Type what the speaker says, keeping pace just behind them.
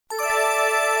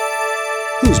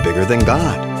Who's bigger than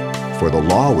God? For the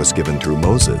law was given through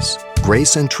Moses.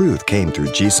 Grace and truth came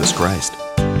through Jesus Christ.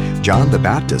 John the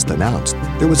Baptist announced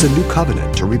there was a new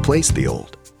covenant to replace the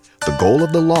old. The goal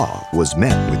of the law was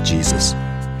met with Jesus.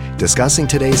 Discussing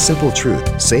today's simple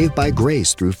truth, saved by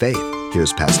grace through faith,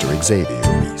 here's Pastor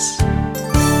Xavier Reese.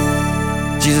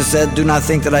 Jesus said, "Do not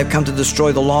think that I've come to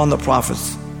destroy the law and the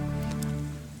prophets.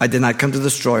 I did not come to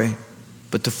destroy,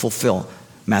 but to fulfill."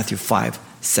 Matthew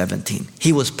 5:17.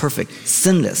 He was perfect,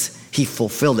 sinless. He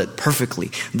fulfilled it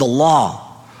perfectly. The law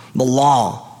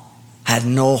had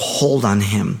no hold on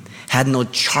him, had no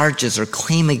charges or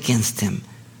claim against him.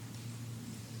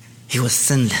 He was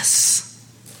sinless.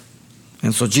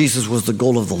 And so Jesus was the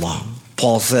goal of the law.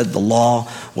 Paul said the law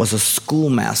was a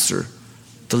schoolmaster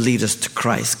to lead us to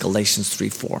Christ, Galatians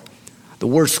 3:4. The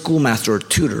word schoolmaster or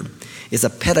tutor is a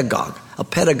pedagogue. A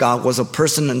pedagogue was a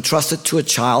person entrusted to a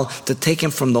child to take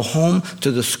him from the home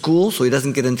to the school so he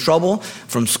doesn't get in trouble,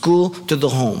 from school to the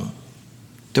home,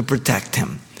 to protect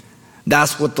him.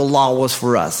 That's what the law was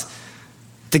for us,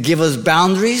 to give us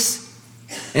boundaries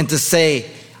and to say,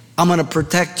 I'm going to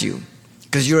protect you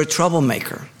because you're a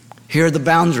troublemaker. Here are the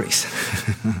boundaries.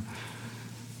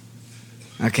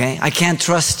 Okay? I can't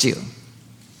trust you.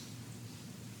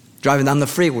 Driving down the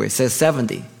freeway, it says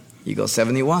 70. You go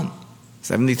 71,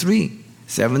 73,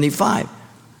 75.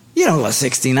 You don't go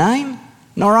 69,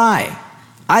 nor I.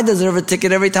 I deserve a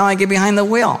ticket every time I get behind the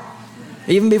wheel,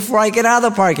 even before I get out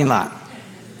of the parking lot.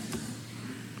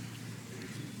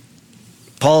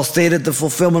 Paul stated the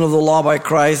fulfillment of the law by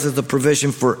Christ is the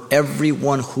provision for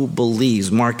everyone who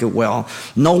believes. Mark it well.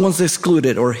 No one's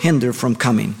excluded or hindered from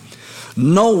coming.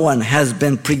 No one has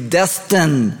been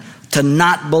predestined to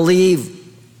not believe.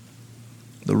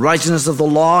 The righteousness of the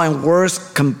law and works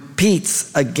competes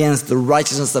against the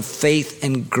righteousness of faith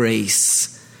and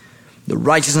grace. The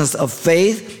righteousness of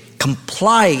faith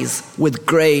complies with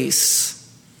grace.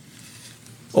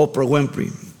 Oprah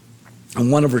Winfrey,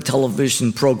 on one of her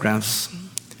television programs,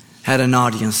 had an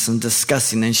audience and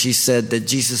discussing, and she said that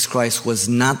Jesus Christ was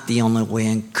not the only way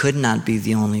and could not be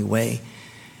the only way.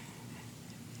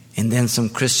 And then some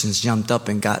Christians jumped up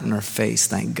and got in her face,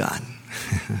 thank God.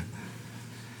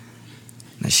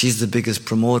 Now, she's the biggest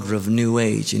promoter of New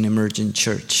Age in emergent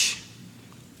church.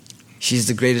 She's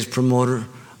the greatest promoter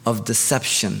of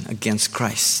deception against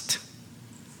Christ.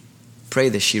 Pray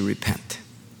that she repent.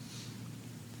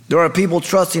 There are people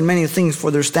trusting many things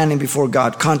for their standing before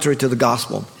God, contrary to the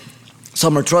gospel.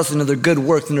 Some are trusting in their good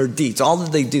works and their deeds. All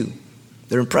that they do,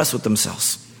 they're impressed with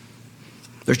themselves.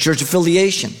 Their church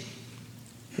affiliation,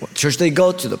 what church they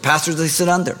go to, the pastors they sit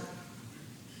under,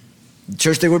 the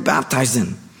church they were baptized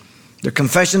in, their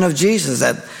confession of Jesus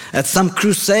at some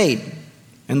crusade,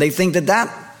 and they think that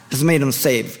has made them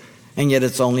saved, and yet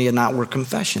it's only an outward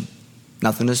confession.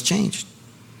 Nothing has changed.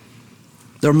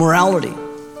 Their morality,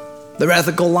 their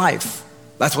ethical life,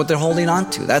 that's what they're holding on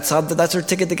to. That's their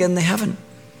ticket to get into heaven.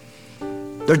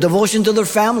 Their devotion to their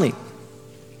family,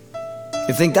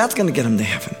 you think that's going to get them to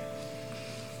heaven.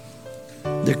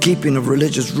 Their keeping of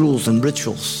religious rules and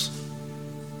rituals,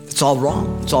 it's all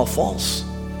wrong. It's all false.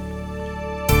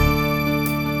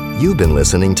 You've been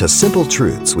listening to Simple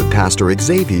Truths with Pastor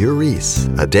Xavier Reese,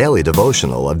 a daily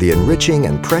devotional of the enriching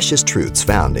and precious truths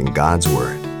found in God's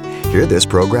Word. Hear this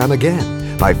program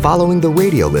again by following the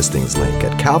radio listings link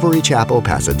at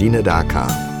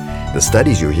CalvaryChapelPasadena.com. The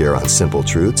studies you hear on Simple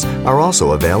Truths are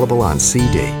also available on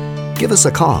CD. Give us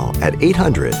a call at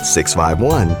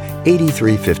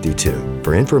 800-651-8352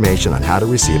 for information on how to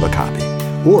receive a copy.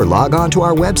 Or log on to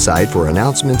our website for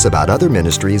announcements about other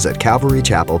ministries at Calvary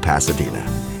Chapel Pasadena.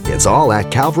 It's all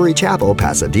at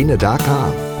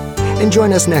CalvaryChapelPasadena.com. And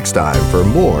join us next time for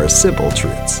more Simple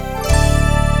Truths.